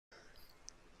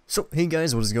So, hey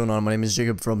guys, what is going on? My name is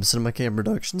Jacob from Seagate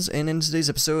Productions, and in today's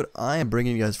episode, I am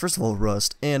bringing you guys, first of all,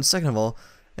 Rust, and second of all,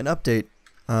 an update.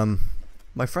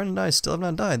 My friend and I still have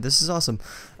not died. This is awesome.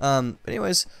 But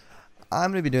anyways,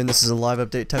 I'm going to be doing this as a live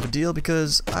update type of deal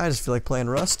because I just feel like playing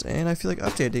Rust, and I feel like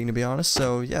updating, to be honest.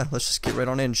 So, yeah, let's just get right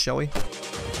on in, shall we?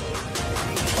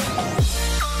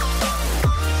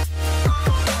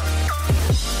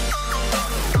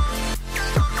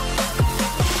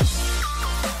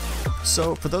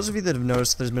 So, for those of you that have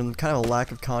noticed, there's been kind of a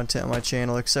lack of content on my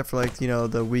channel, except for, like, you know,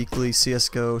 the weekly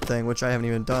CSGO thing, which I haven't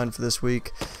even done for this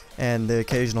week, and the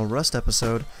occasional Rust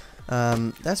episode.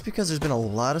 That's because there's been a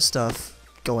lot of stuff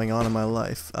going on in my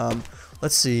life.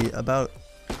 Let's see, about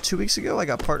 2 weeks ago, I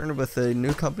got partnered with a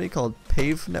new company called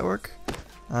PAVE Network.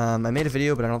 I made a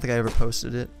video, but I don't think I ever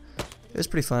posted it. It was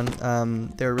pretty fun.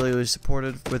 They were really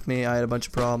supportive with me. I had a bunch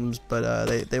of problems, but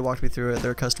they walked me through it.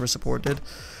 Their customer support did,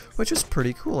 which was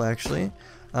pretty cool, actually.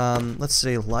 Let's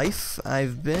say life.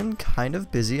 I've been kind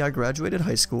of busy. I graduated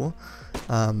high school.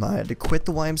 I had to quit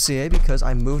the YMCA because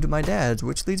I moved to my dad's,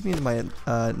 which leads me into my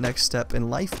next step in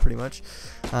life, pretty much.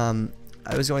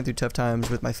 I was going through tough times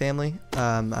with my family.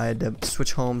 I had to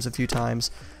switch homes a few times.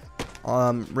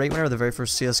 Right whenever the very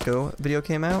first CSGO video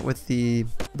came out with the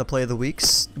play of the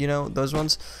weeks, you know, those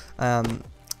ones,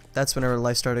 that's whenever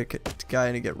life started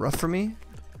to get rough for me,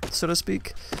 so to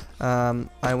speak.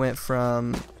 I went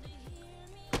from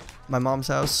my mom's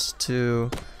house to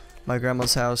my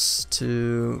grandma's house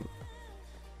to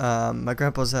my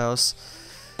grandpa's house,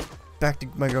 back to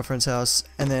my girlfriend's house,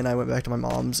 and then I went back to my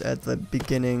mom's at the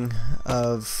beginning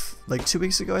of, like, 2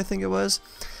 weeks ago, I think it was.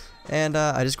 And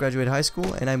I just graduated high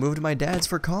school, and I moved to my dad's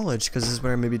for college, because this is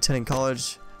where I'm going to be attending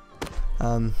college.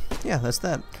 Yeah, that's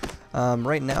that.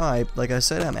 Right now, like I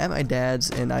said, I'm at my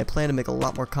dad's, and I plan to make a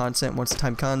lot more content once the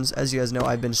time comes. As you guys know,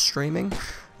 I've been streaming.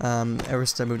 Ever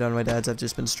since I moved down to my dad's, I've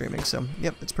just been streaming, so,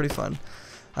 yep, it's pretty fun.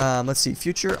 Let's see,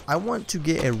 future, I want to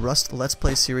get a Rust Let's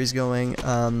Play series going.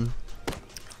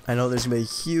 I know there's going to be a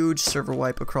huge server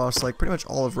wipe across, like, pretty much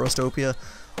all of Rustopia.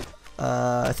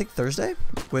 I think Thursday,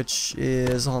 which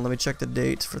is, hold on, let me check the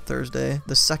date for Thursday,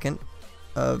 the 2nd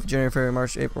of January, February,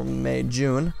 March, April, May,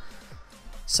 June.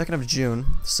 2nd of June.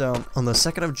 So on the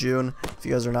 2nd of June, if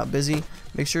you guys are not busy,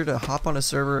 make sure to hop on a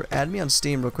server. Add me on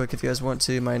Steam real quick if you guys want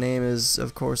to. My name is,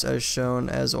 of course, as shown,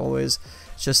 as always,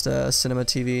 just Cinema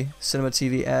TV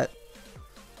at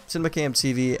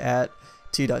CinemaCamTV at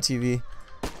t.tv.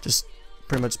 Just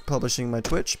pretty much publishing my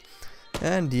Twitch.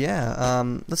 And yeah,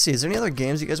 let's see, is there any other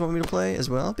games you guys want me to play as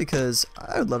well? Because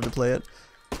I would love to play it.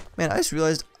 Man, I just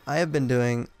realized I have been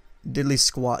doing diddly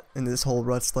squat in this whole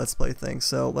Rust Let's Play thing.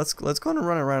 So let's go on and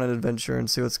run around an adventure and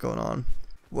see what's going on.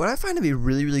 What I find to be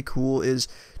really, really cool is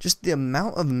just the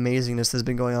amount of amazingness that's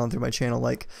been going on through my channel.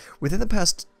 Like, within the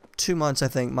past 2 months, I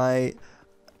think my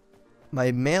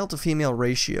male to female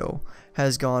ratio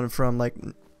has gone from like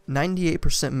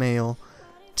 98% male,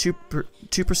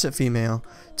 2% female,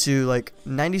 to like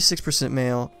 96%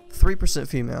 male, 3%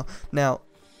 female. Now,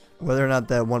 whether or not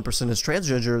that 1% is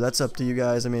transgender, that's up to you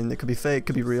guys. I mean, it could be fake,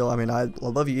 could be real. I mean, I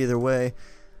love you either way.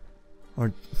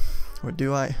 Or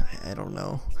do I? I don't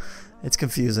know. It's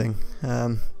confusing.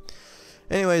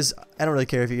 Anyways, I don't really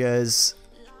care if you guys,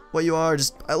 what you are.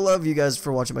 Just, I love you guys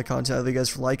for watching my content. I love you guys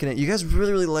for liking it. You guys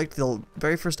really, really liked the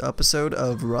very first episode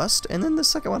of Rust, and then the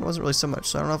second one wasn't really so much.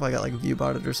 So I don't know if I got like view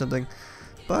botted or something.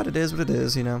 But it is what it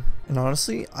is, you know. And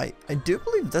honestly, I do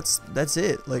believe that's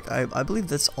it. Like, I believe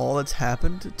that's all that's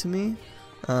happened to me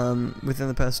within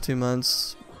the past 2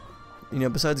 months. You know,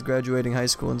 besides graduating high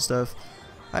school and stuff,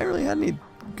 I didn't really had any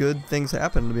good things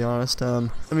happen, to be honest. I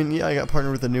mean, yeah, I got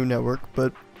partnered with a new network,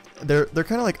 but they're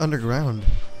kind of like underground.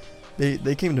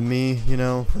 They came to me, you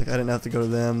know, like I didn't have to go to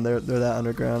them. They're that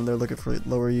underground. They're looking for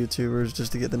lower YouTubers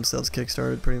just to get themselves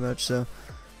kickstarted, pretty much. So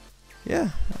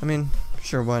yeah, I mean,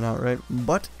 sure, why not, right?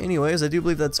 But anyways, I do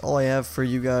believe that's all I have for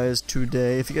you guys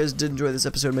today. If you guys did enjoy this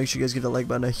episode, make sure you guys give that like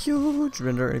button a huge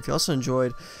render. And if you also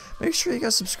enjoyed, make sure you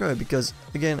guys subscribe, because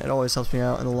again, it always helps me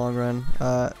out in the long run.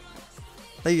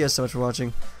 Thank you guys so much for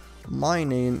watching. My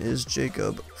name is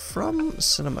Jacob from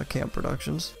Seagate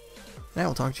Productions, and I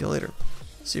will talk to you later.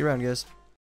 See you around, guys.